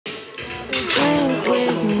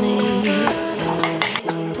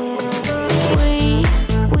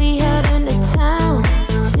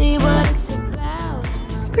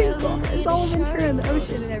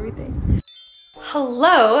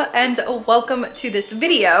Hello and welcome to this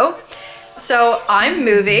video. So I'm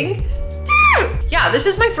moving. Yeah, this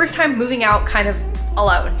is my first time moving out kind of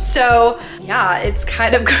alone. So yeah, it's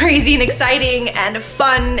kind of crazy and exciting and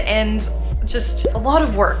fun and just a lot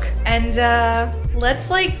of work. And let's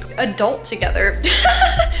like adult together.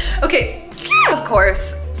 Okay, of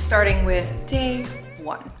course, starting with day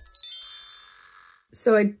one.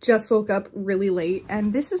 So I just woke up really late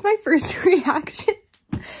and this is my first reaction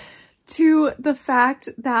to the fact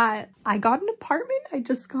that I got an apartment. I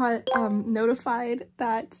just got notified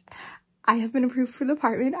that I have been approved for the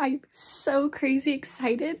apartment. I'm so crazy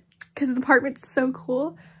excited because the apartment's so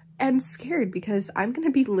cool and scared because I'm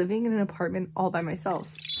gonna be living in an apartment all by myself.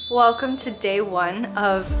 Welcome to day one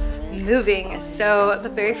of moving. So the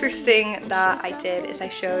very first thing that I did is I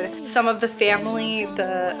showed some of the family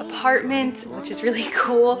the apartment, which is really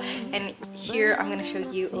cool. And here I'm gonna show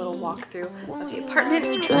you a little walkthrough of the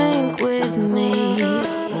apartment. Drink with me.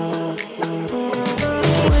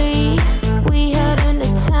 We head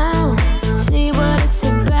into town, see what it's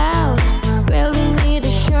about. Barely need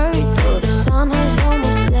a shirt, though the sun has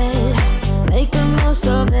almost set. Make the most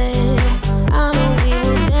of it. I know we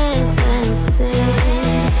will dance and sing.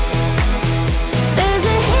 There's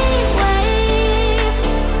a heat wave.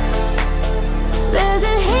 There's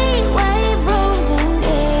a heat wave rolling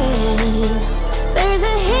in. There's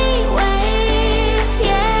a heat wave,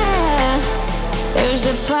 yeah. There's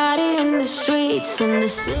a party in the streets in the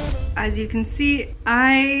city. As you can see,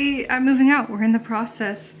 I'm moving out. We're in the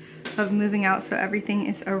process of moving out, so everything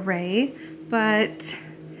is array. But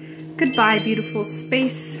goodbye, beautiful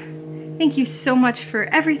space. Thank you so much for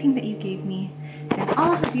everything that you gave me and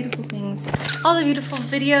all the beautiful things, all the beautiful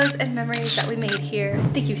videos and memories that we made here.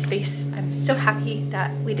 Thank you, space. I'm so happy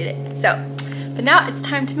that we did it. So, but now it's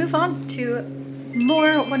time to move on to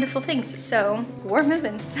more wonderful things. So we're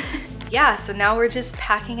moving. Yeah, so now we're just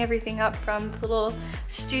packing everything up from the little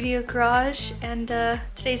studio garage, and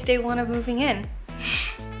today's day one of moving in.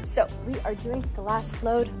 So we are doing the last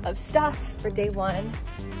load of stuff for day one.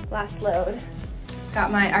 Last load.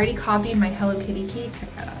 Got I already copied my Hello Kitty key.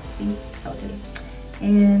 Check that out, see? Hello Kitty.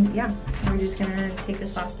 And yeah, we're just gonna take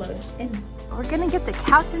this last load in. We're gonna get the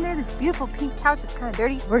couch in there, this beautiful pink couch. It's kind of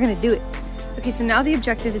dirty. We're gonna do it. Okay, so now the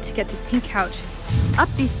objective is to get this pink couch up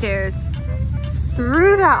these stairs,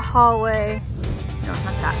 through that hallway. No,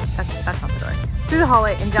 not that. That's not the door. Through the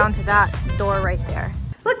hallway and down to that door right there.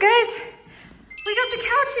 Look, guys, we got the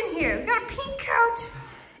couch in here. We got a pink couch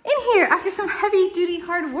in here after some heavy-duty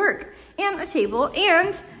hard work, and a table,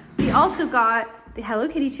 and we also got the Hello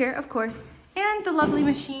Kitty chair, of course, and the lovely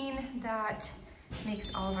machine that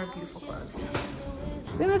makes all of our beautiful clothes.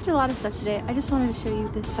 We moved a lot of stuff today. I just wanted to show you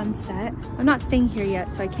the sunset. I'm not staying here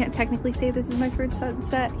yet, so I can't technically say this is my first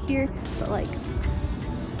sunset here, but like,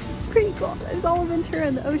 it's pretty cool. There's all of Ventura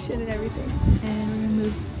and the ocean and everything. And we're gonna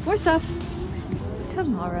move more stuff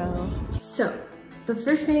tomorrow. So, the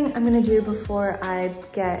first thing I'm gonna do before I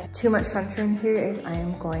get too much furniture in here is I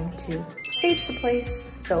am going to sage the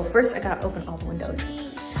place. So first I gotta open all the windows.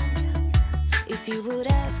 If you would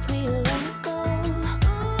ask me, let go.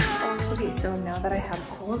 Okay, so now that I have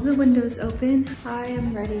all of the windows open, I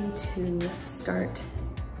am ready to start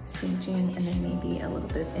saging and then maybe a little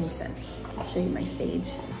bit of incense. I'll show you my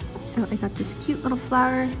sage. So I got this cute little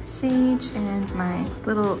flower sage and my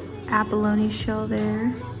little abalone shell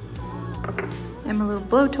there. And my little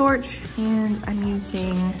blowtorch, and I'm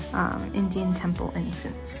using Indian temple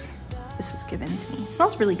incense. This was given to me. It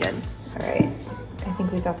smells really good. All right, I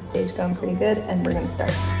think we got the sage going pretty good, and we're gonna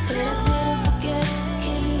start.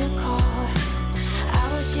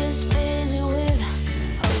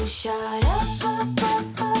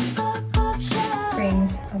 Bring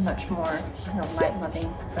a much more light,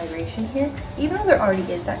 loving vibration here. Even though there already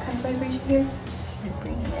is that kind of vibration here, just like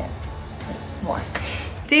bringing it more.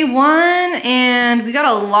 Day one, and we got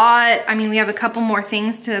a lot. I mean, we have a couple more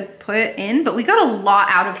things to put in, but we got a lot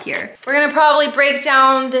out of here. We're gonna probably break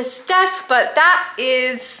down this desk, but that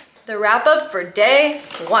is the wrap up for day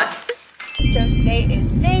one. So today is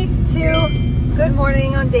day two. Good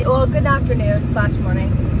morning on day, well, good afternoon slash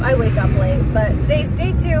morning. I wake up late, but today's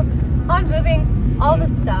day two on moving all the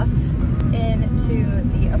stuff into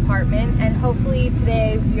the apartment, and hopefully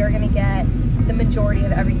today we are gonna get the majority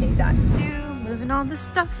of everything done. Moving all the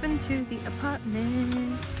stuff into the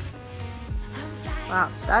apartment. Wow,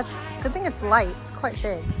 that's good thing it's light. It's quite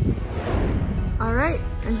big. All right,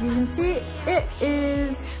 as you can see, it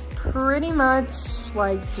is pretty much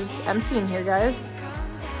like just empty in here, guys.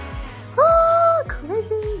 Oh,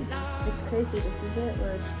 crazy. It's crazy. This is it.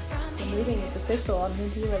 We're moving. It's official. I'm gonna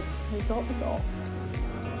be like an adult.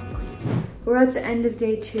 Crazy. we're at the end of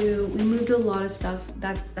day 2. We moved a lot of stuff.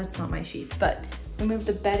 That's not my sheets, but we moved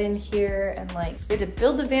the bed in here, and like we had to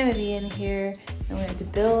build the vanity in here, and we had to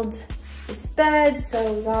build this bed.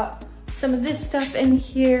 So we got some of this stuff in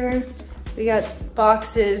here. We got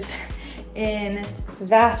boxes in the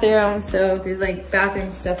bathroom. So there's like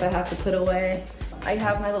bathroom stuff I have to put away. I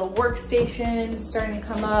have my little workstation starting to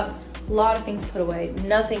come up. A lot of things put away.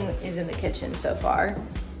 Nothing is in the kitchen so far.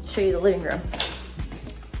 Show you the living room.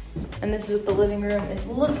 And this is what the living room is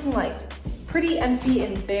looking like. Pretty empty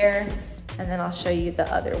and bare. And then I'll show you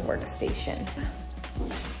the other workstation.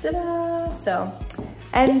 Ta-da! So,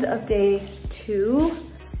 end of day 2.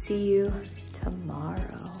 See you tomorrow.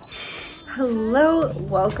 Hello,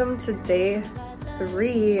 welcome to day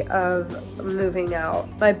 3 of moving out.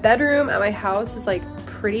 My bedroom at my house is like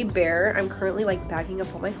pretty bare. I'm currently like bagging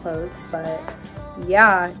up all my clothes, but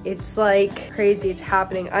yeah, it's like crazy. It's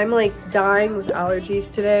happening. I'm like dying with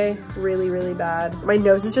allergies today. Really, really bad. My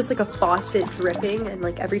nose is just like a faucet dripping, and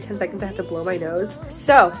like every 10 seconds I have to blow my nose.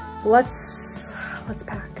 So let's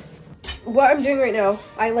pack. What I'm doing right now,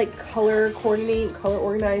 I like color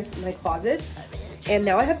organize my closets. And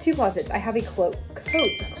now I have 2 closets. I have a coat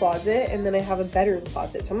closet, and then I have a bedroom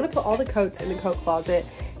closet. So I'm gonna put all the coats in the coat closet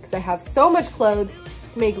because I have so much clothes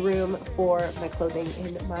to make room for my clothing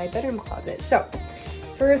in my bedroom closet. So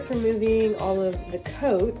first we're moving all of the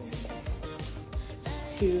coats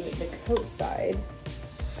to the coat side.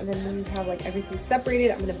 And then when you have like everything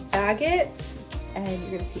separated, I'm gonna bag it, and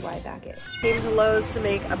you're gonna see why I bag it. Came to Lowe's to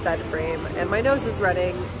make a bed frame, and my nose is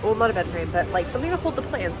running. Well, not a bed frame, but like something to hold the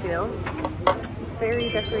plants, you know? Very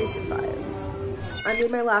decoration vibes. I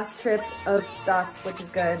made my last trip of stuff, which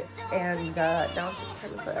is good, and now it's just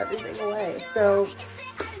time to put everything away. So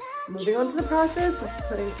moving on to the process of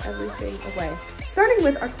putting everything away. Starting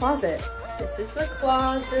with our closet. This is the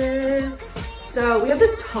closet. So we have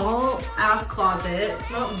this tall ass closet.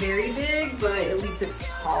 It's not very big, but at least it's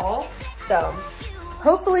tall. So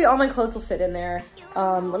hopefully all my clothes will fit in there.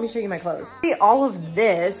 Let me show you my clothes. All of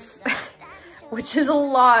this, which is a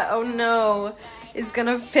lot, oh no, is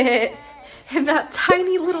gonna fit in that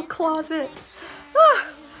tiny little closet.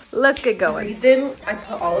 Let's get going. The reason I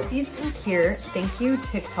put all of these in here, thank you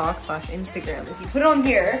TikTok/Instagram, is you put it on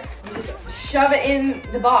here, you just shove it in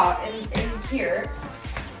the box, in here,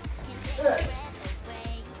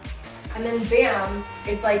 and then bam,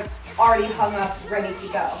 it's like already hung up, ready to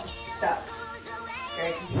go. So,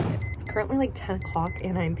 very convenient. It's currently like 10 o'clock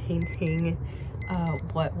and I'm painting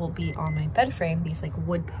what will be on my bed frame, these like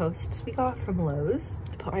wood posts we got from Lowe's.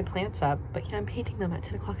 I put my plants up, but yeah, I'm painting them at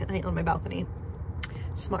 10 o'clock at night on my balcony.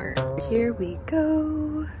 Smart. Here we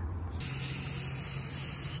go.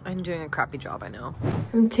 I'm doing a crappy job, I know.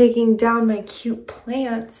 I'm taking down my cute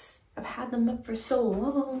plants. I've had them up for so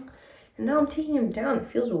long, and now I'm taking them down. It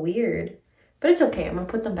feels weird, but it's okay. I'm gonna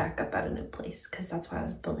put them back up at a new place because that's why I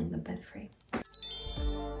was building the bed frame.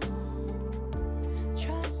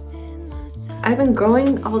 I've been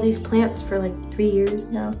growing all these plants for like 3 years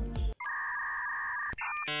now.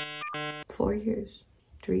 4 years,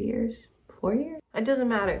 3 years, 4 years. It doesn't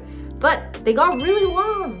matter, but they got really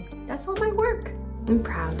long. That's all my work. I'm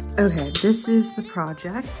proud. Okay, this is the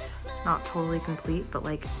project. Not totally complete, but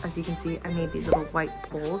like, as you can see, I made these little white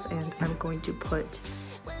poles, and I'm going to put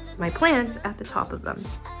my plants at the top of them.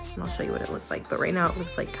 And I'll show you what it looks like, but right now it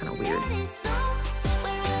looks like kind of weird.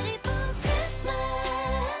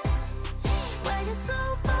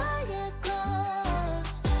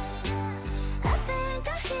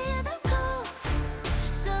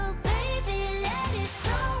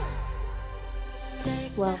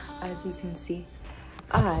 Well, as you can see,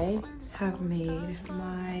 I have made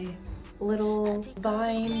my little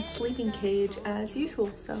vine sleeping cage as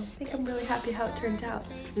usual, so I think I'm really happy how it turned out.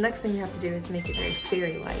 The next thing you have to do is make it very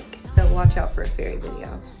fairy-like, so watch out for a fairy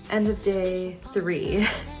video. End of day 3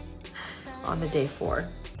 on the day 4.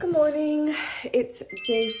 Good morning, it's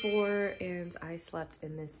day 4 and I slept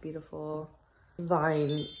in this beautiful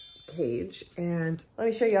vine cage, and let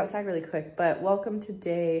me show you outside really quick, but welcome to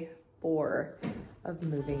day 4 of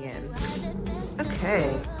moving in.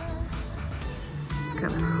 Okay. It's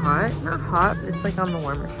kind of hot. Not hot, it's like on the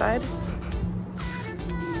warmer side.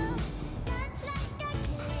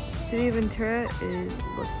 City of Ventura is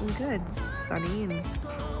looking good. Sunny and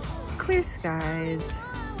clear skies.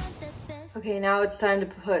 Okay, now it's time to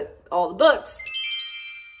put all the books.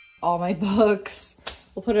 All my books.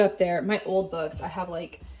 We'll put it up there. My old books. I have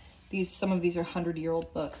like some of these are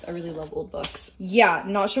 100-year-old books. I really love old books. Yeah,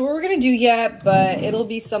 not sure what we're gonna do yet, but it'll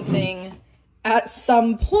be something at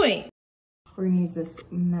some point. We're gonna use these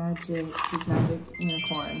magic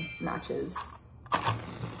unicorn matches.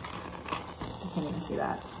 You can't even see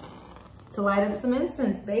that. to light up some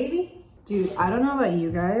incense, baby. Dude, I don't know about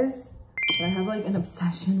you guys, but I have like an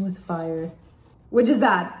obsession with fire, which is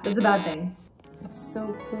bad. That's a bad thing. It's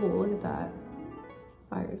so cool, look at that.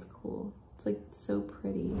 Fire is cool. It's like so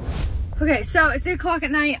pretty. Okay, so it's 8 o'clock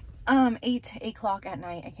at night. 8 o'clock at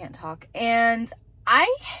night, I can't talk. And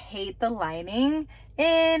I hate the lighting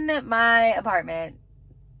in my apartment.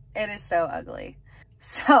 It is so ugly.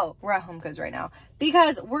 So we're at HomeGoods right now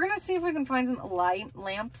because we're gonna see if we can find some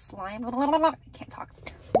lamps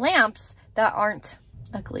that aren't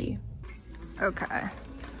ugly. Okay,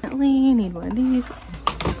 definitely need one of these.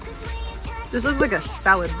 This looks like a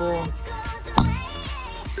salad bowl.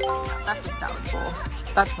 That's a salad bowl.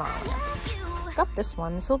 That's not a lamp. Got this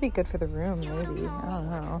one. This will be good for the room, maybe. I don't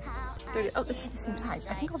know. 30. Oh, this is the same size.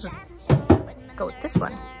 I think I'll just go with this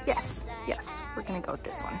one. Yes, yes, we're gonna go with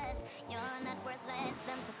this one. I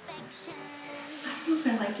don't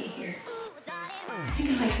know if I like it here. I think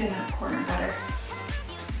I like it in that corner better.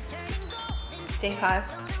 Day 5,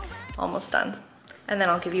 almost done. And then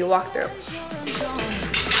I'll give you a walkthrough.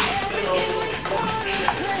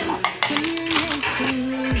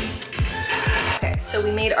 Okay, so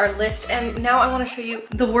we made our list and now I want to show you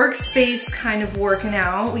the workspace kind of working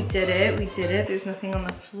out. We did it. There's nothing on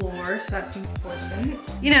the floor, so that's important.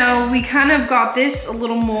 You know, we kind of got this a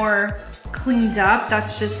little more cleaned up.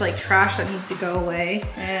 That's just like trash that needs to go away.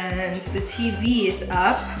 And the TV is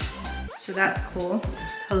up, so that's cool.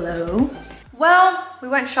 Hello. Well, we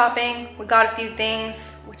went shopping. We got a few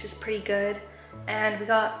things, which is pretty good. And we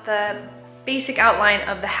got the basic outline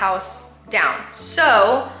of the house down.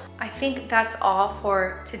 So I think that's all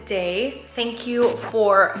for today. Thank you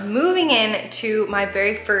for moving in to my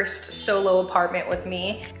very first solo apartment with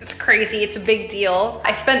me. It's crazy, it's a big deal.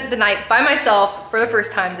 I spent the night by myself for the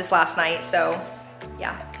first time this last night, so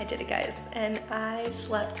yeah, I did it, guys. And I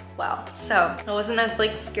slept well. So I wasn't as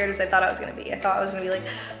like scared as I thought I was gonna be. I thought I was gonna be like,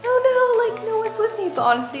 oh no, like no one's with me. But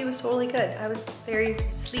honestly, it was totally good. I was very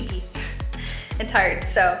sleepy and tired.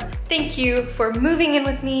 So thank you for moving in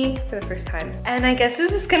with me for the first time. And I guess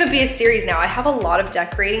this is gonna be a series now. I have a lot of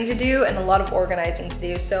decorating to do and a lot of organizing to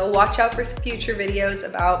do. So watch out for some future videos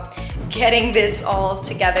about getting this all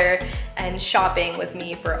together and shopping with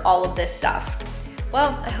me for all of this stuff.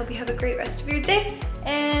 Well, I hope you have a great rest of your day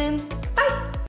and bye.